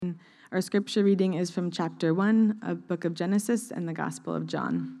Our scripture reading is from chapter 1 of book of Genesis and the Gospel of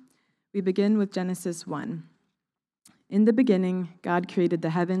John. We begin with Genesis 1. In the beginning, God created the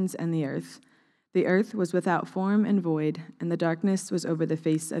heavens and the earth. The earth was without form and void, and the darkness was over the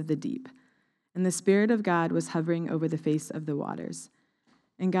face of the deep. And the Spirit of God was hovering over the face of the waters.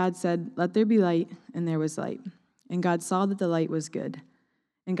 And God said, "Let there be light," and there was light. And God saw that the light was good.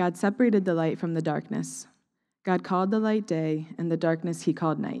 And God separated the light from the darkness. God called the light day, and the darkness he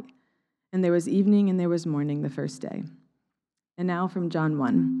called night. And there was evening and there was morning the first day. And now from John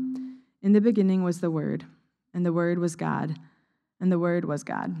 1. In the beginning was the Word, and the Word was God, and the Word was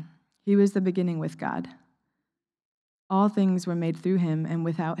God. He was the beginning with God. All things were made through him, and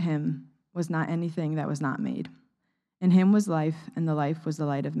without him was not anything that was not made. In him was life, and the life was the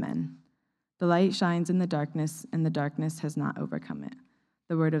light of men. The light shines in the darkness, and the darkness has not overcome it.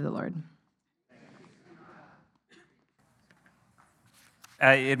 The word of the Lord.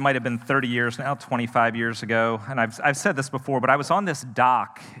 It might have been 30 years now, 25 years ago, and I've said this before, but I was on this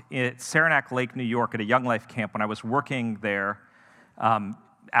dock at Saranac Lake, New York, at a Young Life camp when I was working there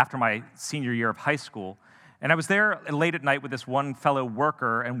after my senior year of high school. And I was there late at night with this one fellow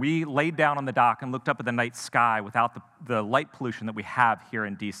worker, and we laid down on the dock and looked up at the night sky without the light pollution that we have here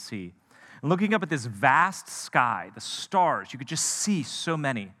in D.C. And looking up at this vast sky, the stars, you could just see so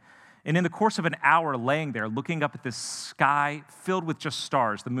many. And in the course of an hour laying there, looking up at this sky filled with just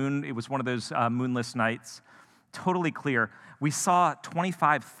stars, the moon, it was one of those moonless nights, totally clear, we saw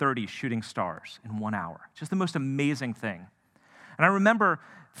 25, 30 shooting stars in 1 hour. Just the most amazing thing. And I remember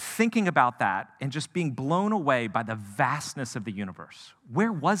thinking about that and just being blown away by the vastness of the universe.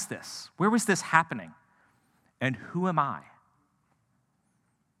 Where was this? Where was this happening? And who am I?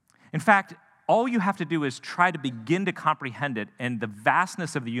 In fact, all you have to do is try to begin to comprehend it, and the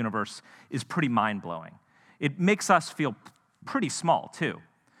vastness of the universe is pretty mind-blowing. It makes us feel pretty small, too.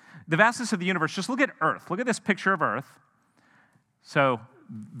 The vastness of the universe, just look at Earth. Look at this picture of Earth. So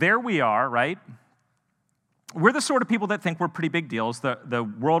there we are, right? We're the sort of people that think we're pretty big deals. The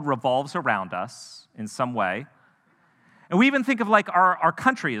world revolves around us in some way. And we even think of like our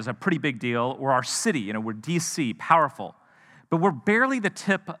country as a pretty big deal, or our city, we're DC, powerful. But we're barely the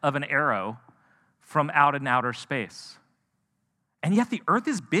tip of an arrow from out in outer space. And yet the earth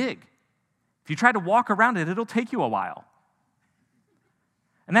is big. If you try to walk around it, it'll take you a while.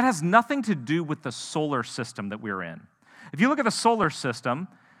 And that has nothing to do with the solar system that we're in. If you look at the solar system,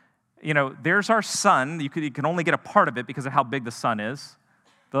 there's our sun. You can only get a part of it because of how big the sun is.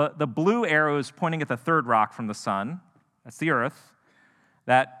 The blue arrow is pointing at the third rock from the sun. That's the earth.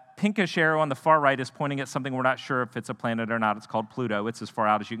 That pinkish arrow on the far right is pointing at something we're not sure if it's a planet or not. It's called Pluto. It's as far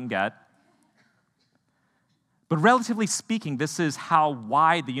out as you can get. But relatively speaking, this is how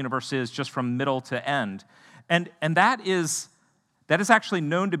wide the universe is just from middle to end. And that is actually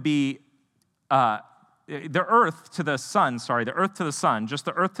known to be the Earth to the sun, just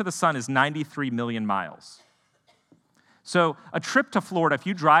the Earth to the sun is 93 million miles. So a trip to Florida, if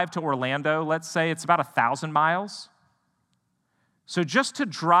you drive to Orlando, let's say, it's about 1,000 miles. So just to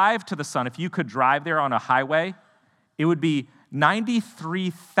drive to the sun, if you could drive there on a highway, it would be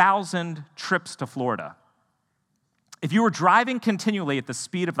 93,000 trips to Florida. If you were driving continually at the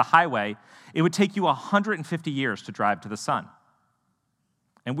speed of the highway, it would take you 150 years to drive to the sun.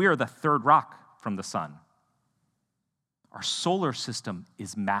 And we are the third rock from the sun. Our solar system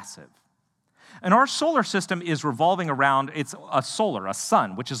is massive. And our solar system is revolving around, it's a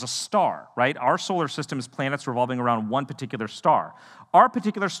sun, which is a star, right? Our solar system is planets revolving around one particular star. Our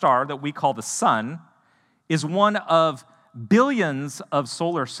particular star that we call the sun is one of billions of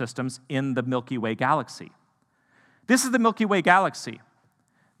solar systems in the Milky Way galaxy. This is the Milky Way galaxy.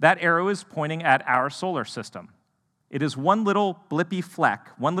 That arrow is pointing at our solar system. It is one little blippy fleck,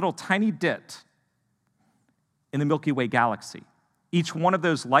 one little tiny dit in the Milky Way galaxy. Each one of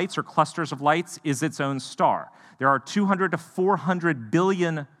those lights or clusters of lights is its own star. There are 200 to 400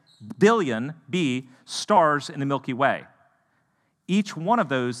 billion stars in the Milky Way. Each one of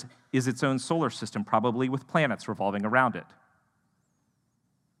those is its own solar system, probably with planets revolving around it.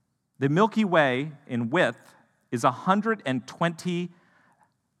 The Milky Way in width is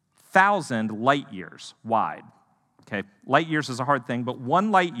 120,000 light years wide. Okay, light years is a hard thing, but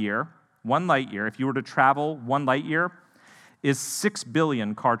one light year, if you were to travel 1 light year, is 6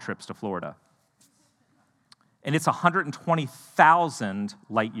 billion car trips to Florida. And it's 120,000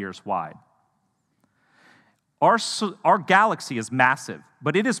 light years wide. Our galaxy is massive,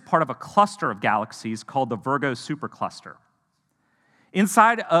 but it is part of a cluster of galaxies called the Virgo supercluster.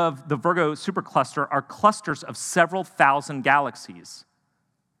 Inside of the Virgo supercluster are clusters of several thousand galaxies.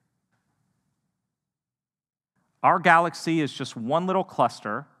 Our galaxy is just one little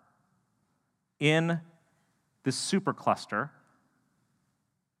cluster in this supercluster,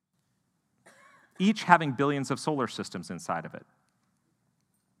 each having billions of solar systems inside of it.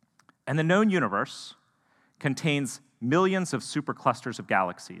 And the known universe contains millions of superclusters of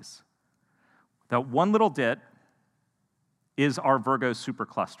galaxies. That one little dit is our Virgo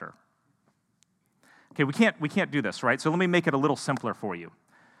supercluster. Okay, we can't do this, right? So let me make it a little simpler for you.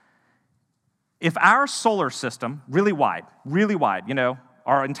 If our solar system, really wide,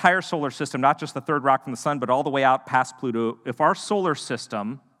 our entire solar system, not just the third rock from the sun, but all the way out past Pluto, if our solar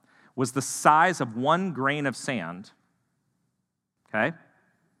system was the size of one grain of sand, okay,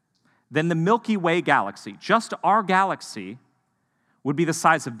 then the Milky Way galaxy, just our galaxy, would be the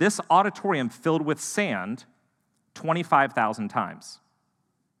size of this auditorium filled with sand 25,000 times.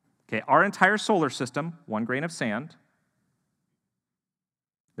 Okay, our entire solar system, one grain of sand.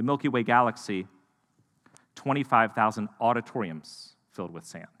 The Milky Way galaxy, 25,000 auditoriums filled with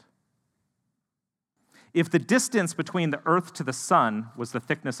sand. If the distance between the Earth to the sun was the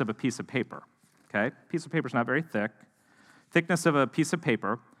thickness of a piece of paper, okay, piece of paper is not very thick, thickness of a piece of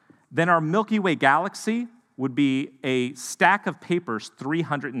paper, then our Milky Way galaxy would be a stack of papers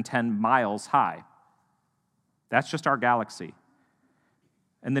 310 miles high. That's just our galaxy.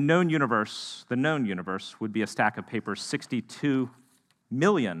 And the known universe would be a stack of papers 62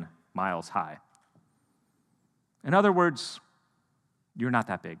 million miles high. In other words, you're not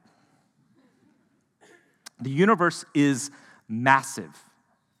that big. The universe is massive,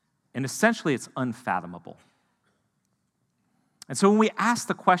 and essentially it's unfathomable. And so when we ask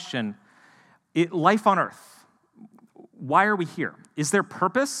the question, life on Earth, why are we here? Is there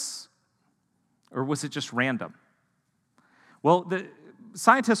purpose, or was it just random? Well, the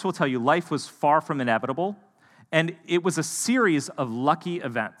scientists will tell you life was far from inevitable, and it was a series of lucky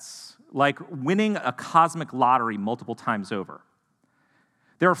events, like winning a cosmic lottery multiple times over.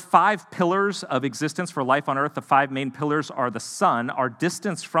 There are 5 pillars of existence for life on Earth. The 5 main pillars are the sun. Our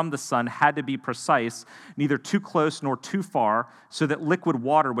distance from the sun had to be precise, neither too close nor too far, so that liquid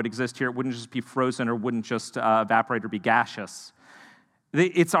water would exist here. It wouldn't just be frozen or wouldn't just evaporate or be gaseous.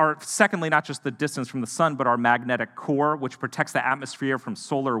 It's secondly, not just the distance from the sun, but our magnetic core, which protects the atmosphere from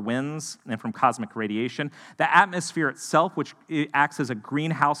solar winds and from cosmic radiation. The atmosphere itself, which acts as a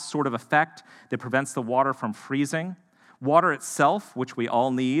greenhouse sort of effect that prevents the water from freezing. Water itself, which we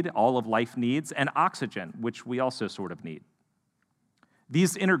all need, all of life needs, and oxygen, which we also sort of need.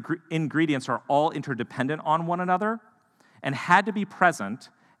 These ingredients are all interdependent on one another and had to be present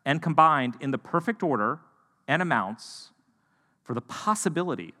and combined in the perfect order and amounts for the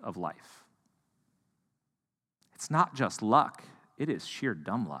possibility of life. It's not just luck, it is sheer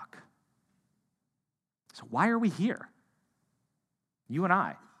dumb luck. So why are we here? You and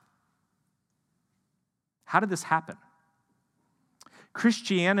I. How did this happen?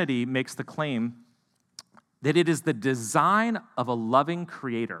 Christianity makes the claim that it is the design of a loving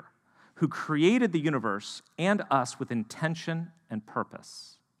creator who created the universe and us with intention and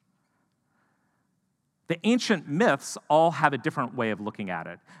purpose. The ancient myths all have a different way of looking at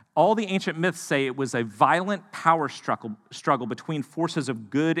it. All the ancient myths say it was a violent power struggle between forces of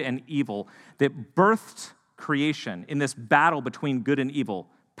good and evil that birthed creation in this battle between good and evil,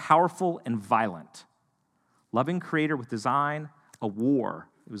 powerful and violent. Loving creator with design, a war,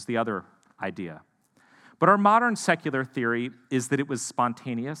 it was the other idea. But our modern secular theory is that it was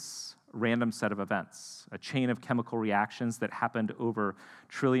spontaneous, random set of events, a chain of chemical reactions that happened over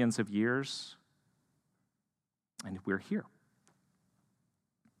trillions of years, and we're here.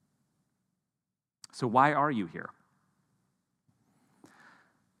 So why are you here?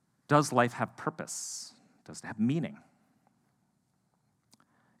 Does life have purpose? Does it have meaning?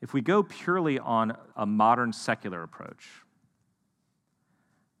 If we go purely on a modern secular approach,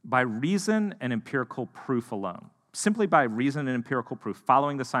 by reason and empirical proof alone, simply by reason and empirical proof,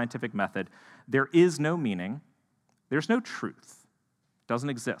 following the scientific method, there is no meaning, there's no truth, it doesn't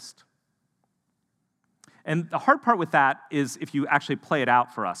exist. And the hard part with that is if you actually play it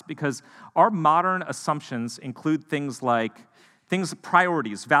out for us, because our modern assumptions include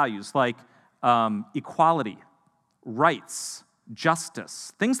priorities, values like equality, rights,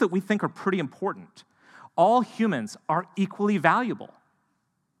 justice, things that we think are pretty important. All humans are equally valuable,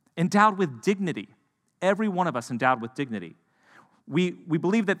 endowed with dignity. Every one of us endowed with dignity. We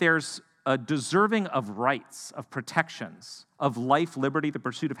believe that there's a deserving of rights, of protections, of life, liberty, the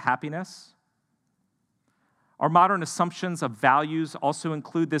pursuit of happiness. Our modern assumptions of values also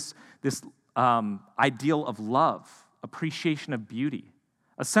include this ideal of love, appreciation of beauty,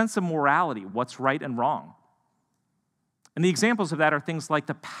 a sense of morality, what's right and wrong. And the examples of that are things like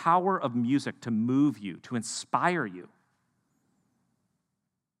the power of music to move you, to inspire you.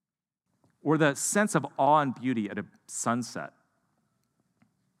 or the sense of awe and beauty at a sunset,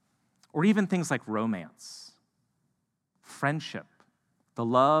 or even things like romance, friendship, the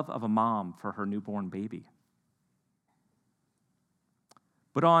love of a mom for her newborn baby.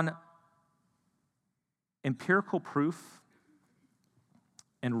 But on empirical proof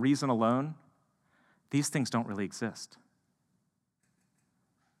and reason alone, these things don't really exist.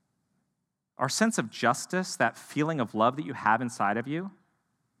 Our sense of justice, that feeling of love that you have inside of you,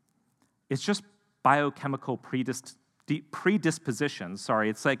 is just biochemical predispositions.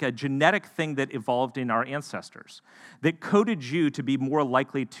 It's like a genetic thing that evolved in our ancestors that coded you to be more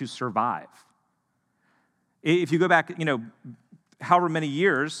likely to survive. If you go back, however many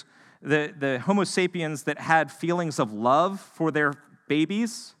years, the Homo sapiens that had feelings of love for their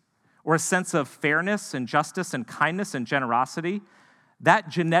babies or a sense of fairness and justice and kindness and generosity, that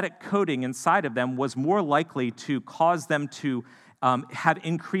genetic coding inside of them was more likely to cause them to have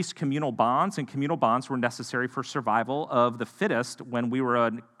increased communal bonds, and communal bonds were necessary for survival of the fittest when we were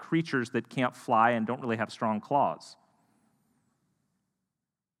creatures that can't fly and don't really have strong claws.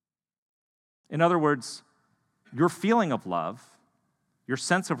 In other words, your feeling of love, your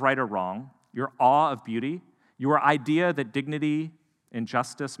sense of right or wrong, your awe of beauty, your idea that dignity and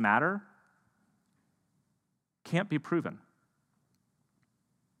justice matter, can't be proven.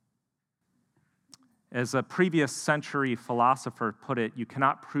 As a previous century philosopher put it, you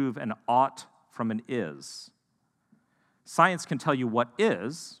cannot prove an ought from an is. Science can tell you what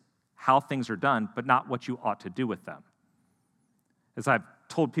is, how things are done, but not what you ought to do with them. As I've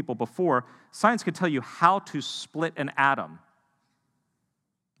told people before, science can tell you how to split an atom,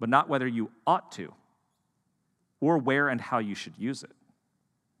 but not whether you ought to, or where and how you should use it.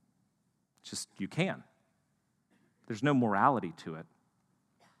 Just, you can. There's no morality to it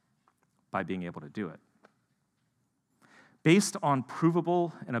by being able to do it. Based on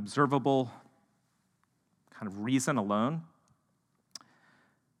provable and observable kind of reason alone,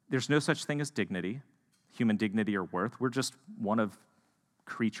 there's no such thing as dignity, human dignity or worth. We're just one of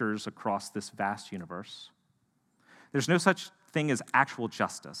creatures across this vast universe. There's no such thing as actual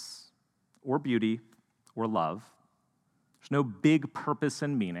justice or beauty or love. There's no big purpose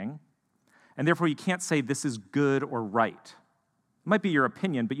and meaning, and therefore you can't say this is good or right. It might be your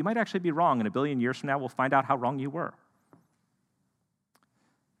opinion, but you might actually be wrong. And a billion years from now, we'll find out how wrong you were.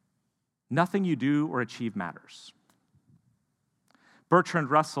 Nothing you do or achieve matters.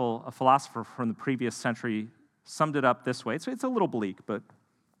 Bertrand Russell, a philosopher from the previous century, summed it up this way. It's a little bleak, but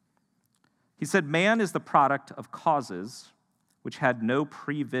he said, "Man is the product of causes which had no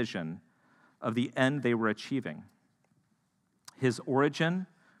prevision of the end they were achieving. His origin,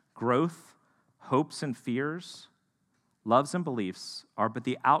 growth, hopes and fears, loves and beliefs are but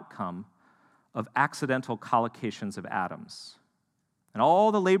the outcome of accidental collocations of atoms. And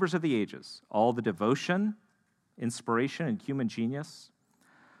all the labors of the ages, all the devotion, inspiration, and human genius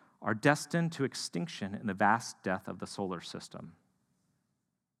are destined to extinction in the vast death of the solar system."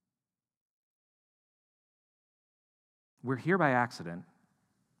 We're here by accident.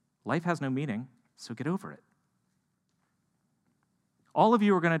 Life has no meaning, so get over it. All of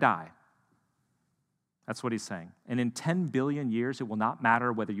you are going to die. That's what he's saying. And in 10 billion years, it will not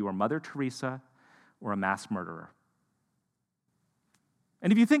matter whether you are Mother Teresa or a mass murderer.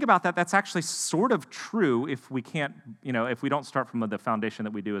 And if you think about that, that's actually sort of true if we can't, if we don't start from the foundation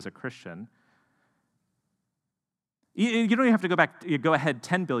that we do as a Christian. You don't even have to go back, you go ahead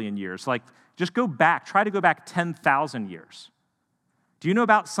 10 billion years. Just go back, try to go back 10,000 years. Do you know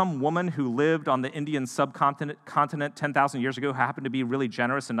about some woman who lived on the Indian subcontinent 10,000 years ago who happened to be really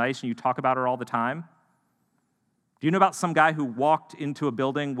generous and nice, and you talk about her all the time? Do you know about some guy who walked into a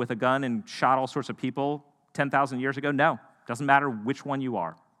building with a gun and shot all sorts of people 10,000 years ago? No, doesn't matter which one you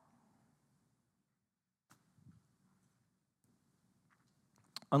are.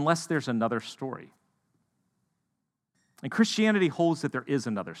 Unless there's another story. And Christianity holds that there is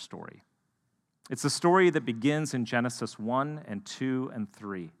another story. It's the story that begins in Genesis 1 and 2 and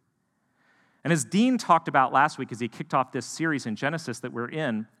 3. And as Dean talked about last week as he kicked off this series in Genesis that we're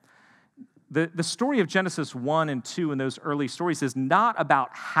in, the story of Genesis 1 and 2 and those early stories is not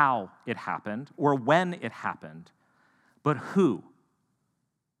about how it happened or when it happened, but who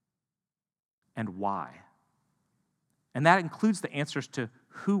and why. And that includes the answers to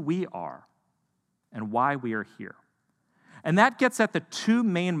who we are and why we are here. And that gets at the two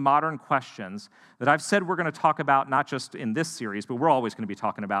main modern questions that I've said we're going to talk about, not just in this series, but we're always going to be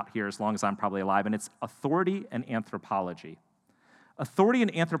talking about here as long as I'm probably alive, and it's authority and anthropology. Authority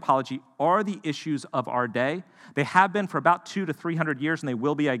and anthropology are the issues of our day. They have been for about 200 to 300 years, and they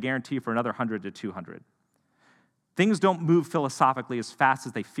will be, I guarantee, for another 100 to 200. Things don't move philosophically as fast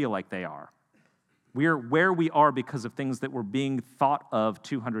as they feel like they are. We are where we are because of things that were being thought of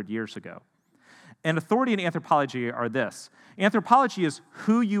 200 years ago. And authority and anthropology are this. Anthropology is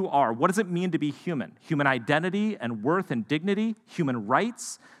who you are. What does it mean to be human? Human identity and worth and dignity, human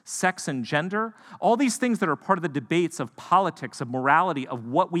rights, sex and gender, all these things that are part of the debates of politics, of morality, of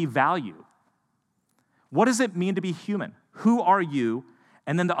what we value. What does it mean to be human? Who are you?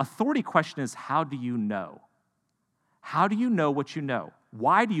 And then the authority question is, how do you know? How do you know what you know?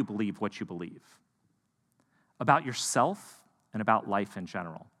 Why do you believe what you believe? About yourself and about life in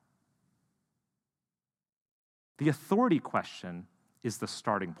general. The authority question is the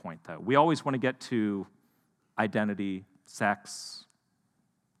starting point, though. We always want to get to identity, sex,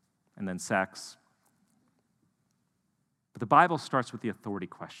 and then sex. But the Bible starts with the authority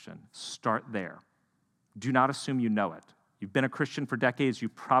question. Start there. Do not assume you know it. You've been a Christian for decades. You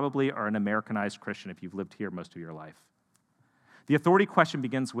probably are an Americanized Christian if you've lived here most of your life. The authority question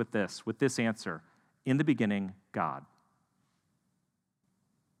begins with this answer. In the beginning, God.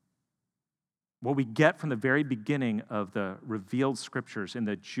 What we get from the very beginning of the revealed scriptures in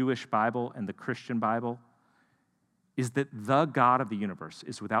the Jewish Bible and the Christian Bible is that the God of the universe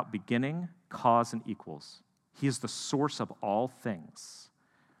is without beginning, cause, and equals. He is the source of all things.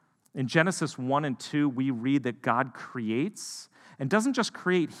 In Genesis 1 and 2, we read that God creates, and doesn't just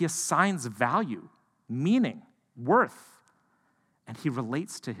create, he assigns value, meaning, worth, and he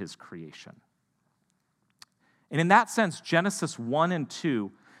relates to his creation. And in that sense, Genesis 1 and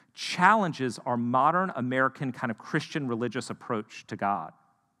 2 challenges our modern American kind of Christian religious approach to God.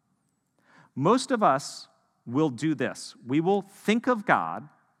 Most of us will do this. We will think of God,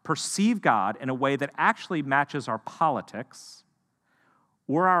 perceive God in a way that actually matches our politics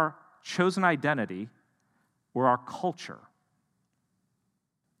or our chosen identity or our culture,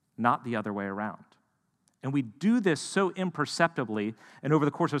 not the other way around. And we do this so imperceptibly and over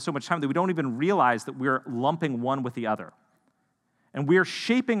the course of so much time that we don't even realize that we're lumping one with the other. And we're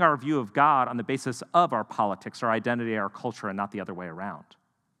shaping our view of God on the basis of our politics, our identity, our culture, and not the other way around.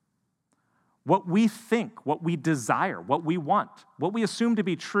 What we think, what we desire, what we want, what we assume to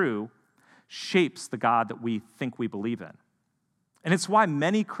be true shapes the God that we think we believe in. And it's why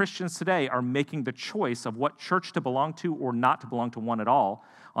many Christians today are making the choice of what church to belong to or not to belong to one at all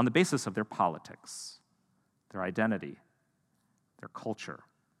on the basis of their politics, their identity, their culture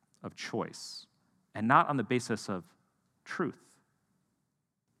of choice, and not on the basis of truth.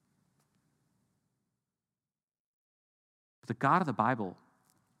 But the God of the Bible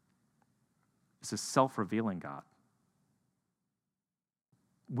is a self-revealing God.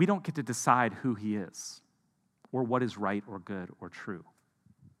 We don't get to decide who he is or what is right or good or true.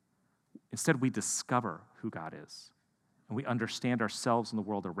 Instead, we discover who God is, and we understand ourselves and the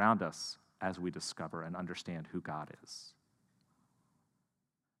world around us as we discover and understand who God is.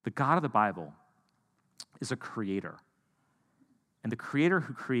 The God of the Bible is a creator, and the creator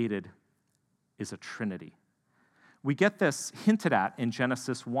who created is a Trinity. We get this hinted at in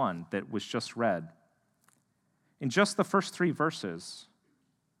Genesis 1 that was just read. In just the first 3 verses,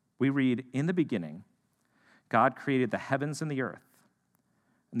 we read, "In the beginning, God created the heavens and the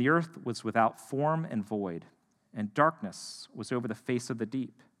earth was without form and void, and darkness was over the face of the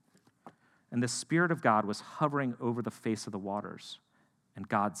deep. And the Spirit of God was hovering over the face of the waters. And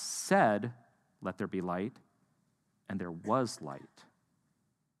God said, 'Let there be light,' and there was light."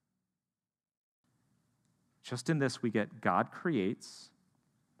 Just in this, we get God creates,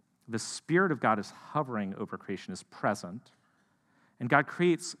 the Spirit of God is hovering over creation, is present, and God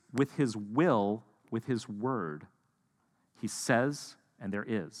creates with his will, with his word. He says, and there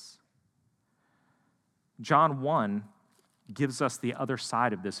is. John 1 gives us the other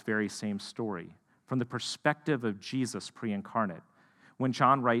side of this very same story from the perspective of Jesus pre-incarnate. When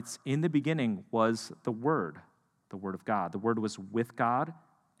John writes, "In the beginning was the Word of God. The Word was with God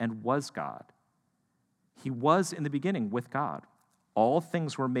and was God. He was in the beginning with God. All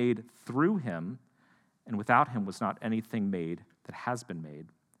things were made through him, and without him was not anything made that has been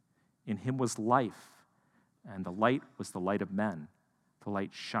made. In him was life, and the light was the light of men. The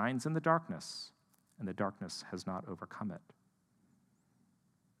light shines in the darkness, and the darkness has not overcome it."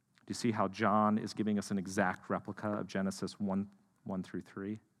 Do you see how John is giving us an exact replica of Genesis 1 through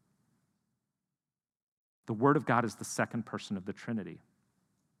 3? The Word of God is the second person of the Trinity.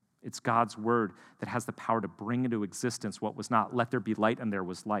 It's God's word that has the power to bring into existence what was not. Let there be light, and there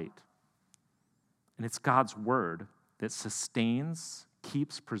was light. And it's God's word that sustains,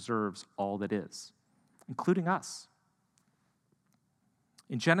 keeps, preserves all that is, including us.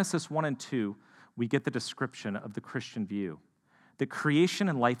 In Genesis 1 and 2, we get the description of the Christian view that creation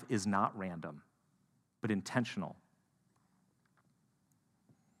and life is not random, but intentional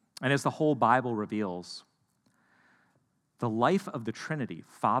And as the whole Bible reveals, the life of the Trinity,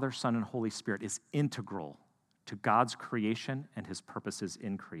 Father, Son, and Holy Spirit, is integral to God's creation and his purposes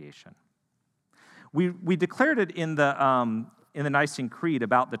in creation. We declared it in the Nicene Creed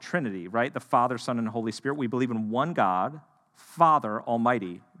about the Trinity, right? The Father, Son, and Holy Spirit. We believe in one God, Father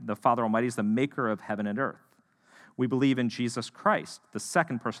Almighty. The Father Almighty is the maker of heaven and earth. We believe in Jesus Christ, the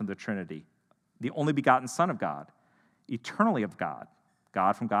second person of the Trinity, the only begotten Son of God, eternally of God,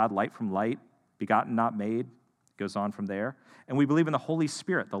 God from God, light from light, begotten, not made, goes on from there. And we believe in the Holy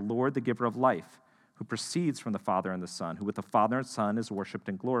Spirit, the Lord, the giver of life, who proceeds from the Father and the Son, who with the Father and Son is worshiped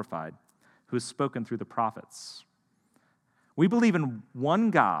and glorified, who has spoken through the prophets. We believe in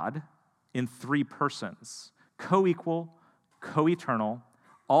one God in three persons, co-equal, co-eternal,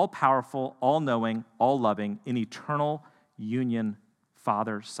 all-powerful, all-knowing, all-loving, in eternal union,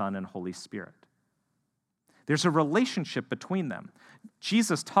 Father, Son, and Holy Spirit. There's a relationship between them.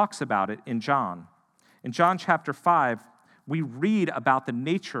 Jesus talks about it in John. In John chapter 5, we read about the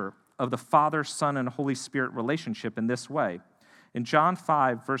nature of the Father, Son, and Holy Spirit relationship in this way. In John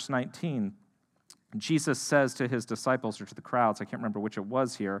 5, verse 19, Jesus says to his disciples or to the crowds, I can't remember which it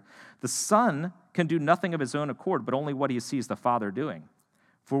was here, the Son can do nothing of his own accord, but only what he sees the Father doing.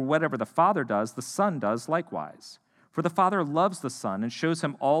 For whatever the Father does, the Son does likewise. For the Father loves the Son and shows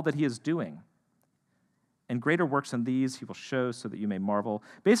him all that he is doing. And greater works than these he will show so that you may marvel.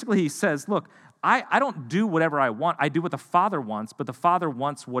 Basically, he says, look, I don't do whatever I want. I do what the Father wants, but the Father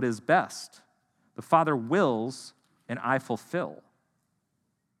wants what is best. The Father wills, and I fulfill.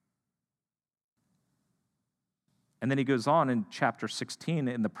 And then he goes on in chapter 16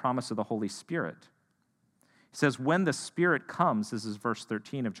 in the promise of the Holy Spirit. He says, when the Spirit comes, this is verse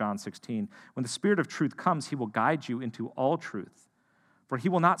 13 of John 16, when the Spirit of truth comes, he will guide you into all truth. For he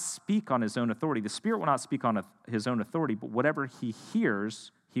will not speak on his own authority. The Spirit will not speak on his own authority, but whatever he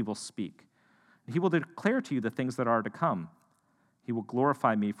hears, he will speak. He will declare to you the things that are to come. He will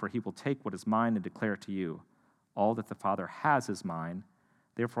glorify me, for he will take what is mine and declare it to you. All that the Father has is mine.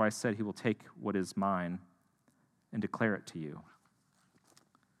 Therefore I said he will take what is mine and declare it to you.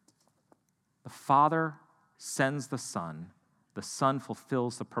 The Father sends the Son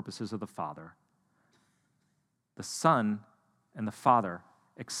fulfills the purposes of the Father. The Son and the Father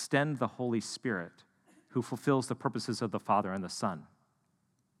extend the Holy Spirit, who fulfills the purposes of the Father and the Son.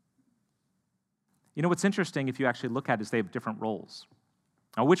 You know what's interesting, if you actually look at it, is they have different roles.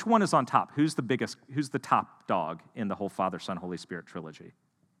 Now, which one is on top? Who's the top dog in the whole Father, Son, Holy Spirit trilogy?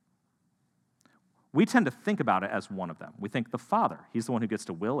 We tend to think about it as one of them. We think the Father, he's the one who gets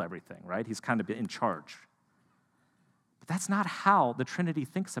to will everything, right? He's kind of in charge. But that's not how the Trinity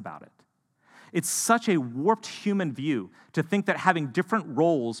thinks about it. It's such a warped human view to think that having different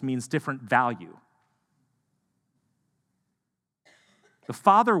roles means different value. The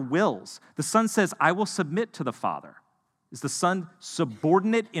Father wills. The Son says, I will submit to the Father. Is the Son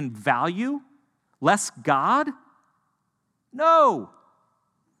subordinate in value? Less God? No.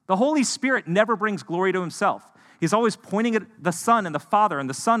 The Holy Spirit never brings glory to himself. He's always pointing at the Son and the Father and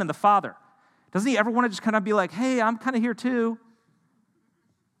the Son and the Father. Doesn't he ever want to just kind of be like, hey, I'm kind of here too?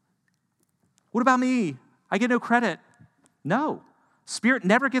 What about me? I get no credit. No. Spirit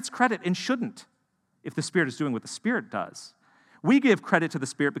never gets credit and shouldn't if the Spirit is doing what the Spirit does. We give credit to the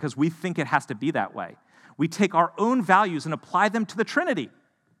Spirit because we think it has to be that way. We take our own values and apply them to the Trinity.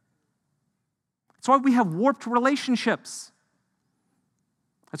 That's why we have warped relationships.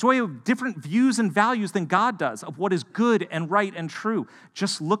 That's why we have different views and values than God does of what is good and right and true.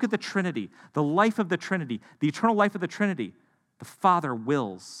 Just look at the Trinity, the life of the Trinity, the eternal life of the Trinity. The Father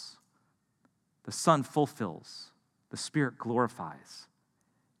wills. The Son fulfills. The Spirit glorifies.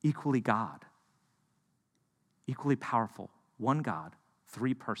 Equally God. Equally powerful. One God,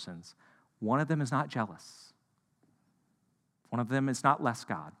 three persons. One of them is not jealous. One of them is not less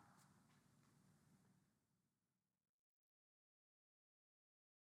God.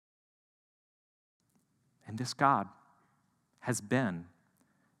 And this God has been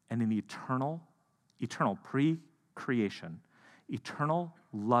in an eternal pre-creation, eternal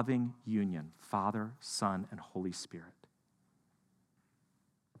loving union, Father, Son, and Holy Spirit.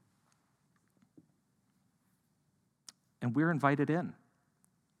 And we're invited in.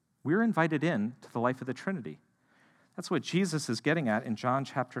 We're invited in to the life of the Trinity. That's what Jesus is getting at in John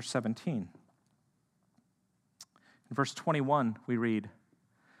chapter 17. In verse 21, we read,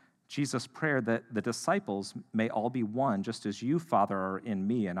 Jesus' prayer that the disciples may all be one, just as you, Father, are in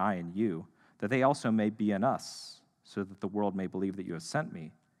me and I in you, that they also may be in us, so that the world may believe that you have sent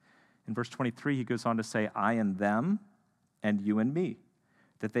me. In verse 23, he goes on to say, I in them and you in me,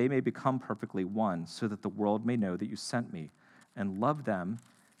 that they may become perfectly one, so that the world may know that you sent me and love them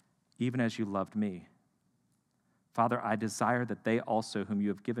even as you loved me. Father, I desire that they also, whom you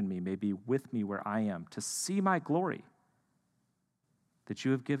have given me, may be with me where I am, to see my glory that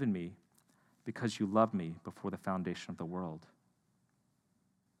you have given me because you loved me before the foundation of the world.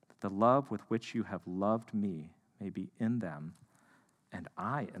 That the love with which you have loved me may be in them and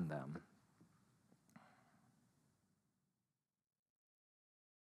I in them.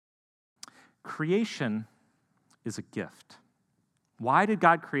 Creation is a gift. Why did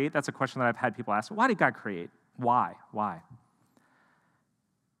God create? That's a question that I've had people ask. Why did God create? Why? Why?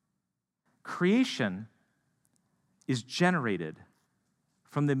 Creation is generated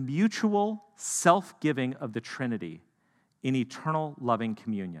from the mutual self-giving of the Trinity in eternal loving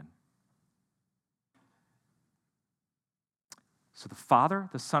communion. So the Father,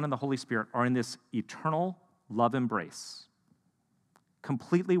 the Son, and the Holy Spirit are in this eternal love embrace,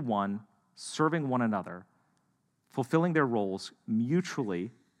 completely one, serving one another, fulfilling their roles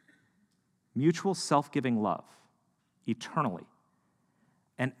mutually, mutual self-giving love, eternally.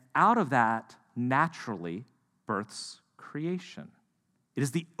 And out of that, naturally, births creation. It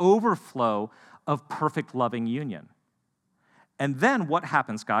is the overflow of perfect loving union. And then what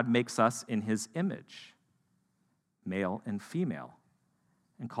happens? God makes us in his image, male and female,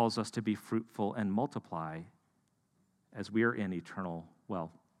 and calls us to be fruitful and multiply as we are in eternal,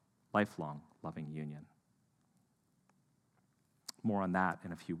 lifelong loving union. More on that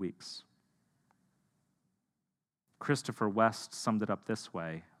in a few weeks. Christopher West summed it up this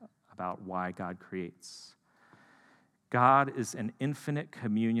way about why God creates. God is an infinite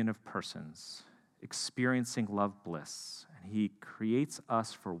communion of persons experiencing love bliss, and he creates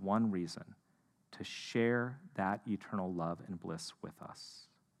us for one reason, to share that eternal love and bliss with us.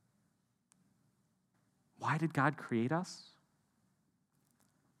 Why did God create us?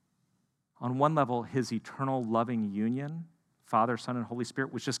 On one level, his eternal loving union, Father, Son, and Holy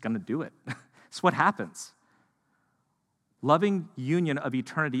Spirit, was just going to do it. It's what happens. Loving union of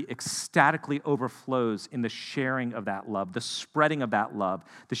eternity ecstatically overflows in the sharing of that love, the spreading of that love,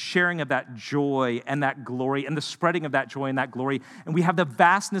 the sharing of that joy and that glory, and the spreading of that joy and that glory. And we have the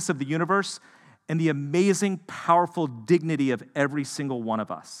vastness of the universe and the amazing, powerful dignity of every single one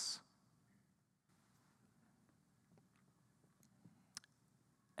of us.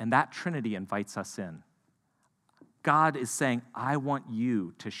 And that Trinity invites us in. God is saying, I want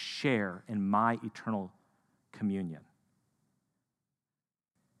you to share in my eternal communion.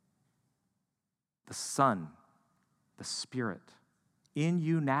 The Son, the Spirit, in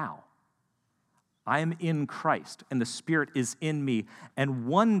you now. I am in Christ, and the Spirit is in me. And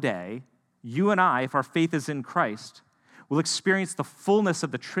one day, you and I, if our faith is in Christ, will experience the fullness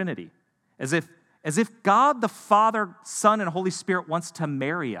of the Trinity, as if God the Father, Son, and Holy Spirit wants to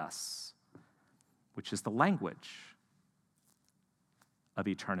marry us, which is the language of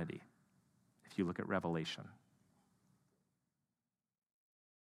eternity, if you look at Revelation.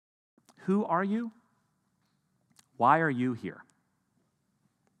 Who are you? Why are you here?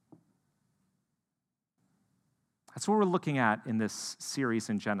 That's what we're looking at in this series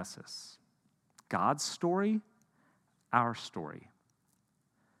in Genesis. God's story, our story.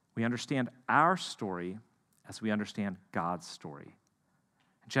 We understand our story as we understand God's story.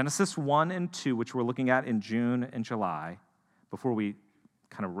 Genesis 1 and 2, which we're looking at in June and July, before we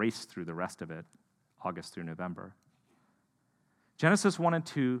kind of race through the rest of it, August through November. Genesis 1 and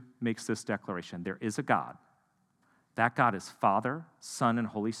 2 makes this declaration. There is a God. That God is Father, Son, and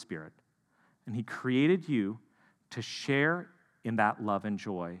Holy Spirit. And he created you to share in that love and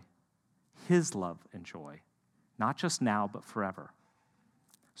joy, his love and joy, not just now, but forever.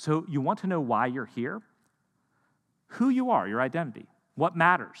 So you want to know why you're here? Who you are, your identity, what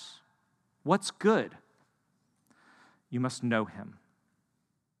matters, what's good. You must know him.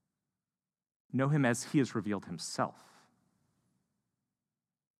 Know him as he has revealed himself.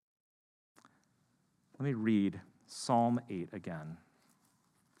 Let me read Psalm 8 again,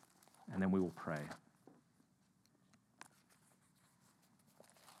 and then we will pray.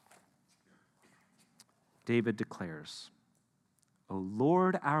 David declares, O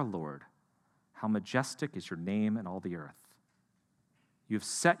Lord, our Lord, how majestic is your name in all the earth. You have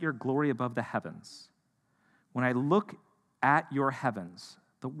set your glory above the heavens. When I look at your heavens,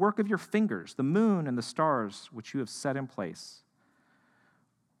 the work of your fingers, the moon and the stars which you have set in place,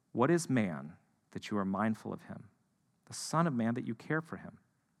 what is man that you are mindful of him? The Son of Man that you care for him.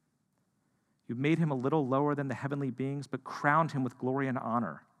 You've made him a little lower than the heavenly beings, but crowned him with glory and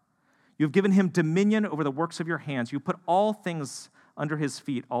honor. You've given him dominion over the works of your hands. You put all things under his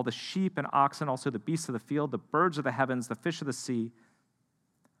feet, all the sheep and oxen, also the beasts of the field, the birds of the heavens, the fish of the sea.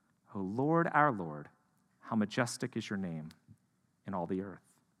 O Lord, our Lord, how majestic is your name in all the earth.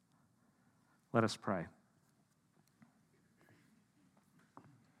 Let us pray.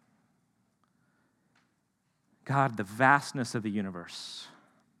 God, the vastness of the universe,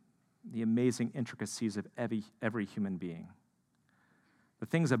 the amazing intricacies of every human being, the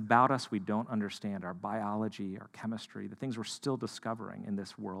things about us we don't understand, our biology, our chemistry, the things we're still discovering in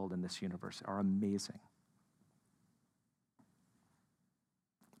this world, in this universe, are amazing.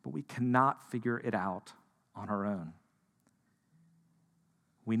 But we cannot figure it out on our own.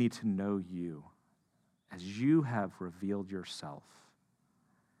 We need to know you as you have revealed yourself.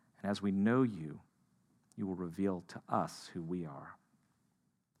 And as we know you, you will reveal to us who we are.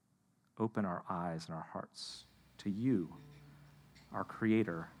 Open our eyes and our hearts to you, our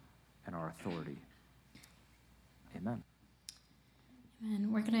Creator and our authority. Amen.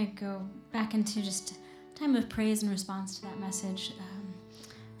 Amen. We're going to go back into just a time of praise in response to that message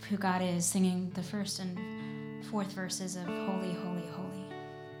of who God is, singing the first and fourth verses of Holy, Holy, Holy.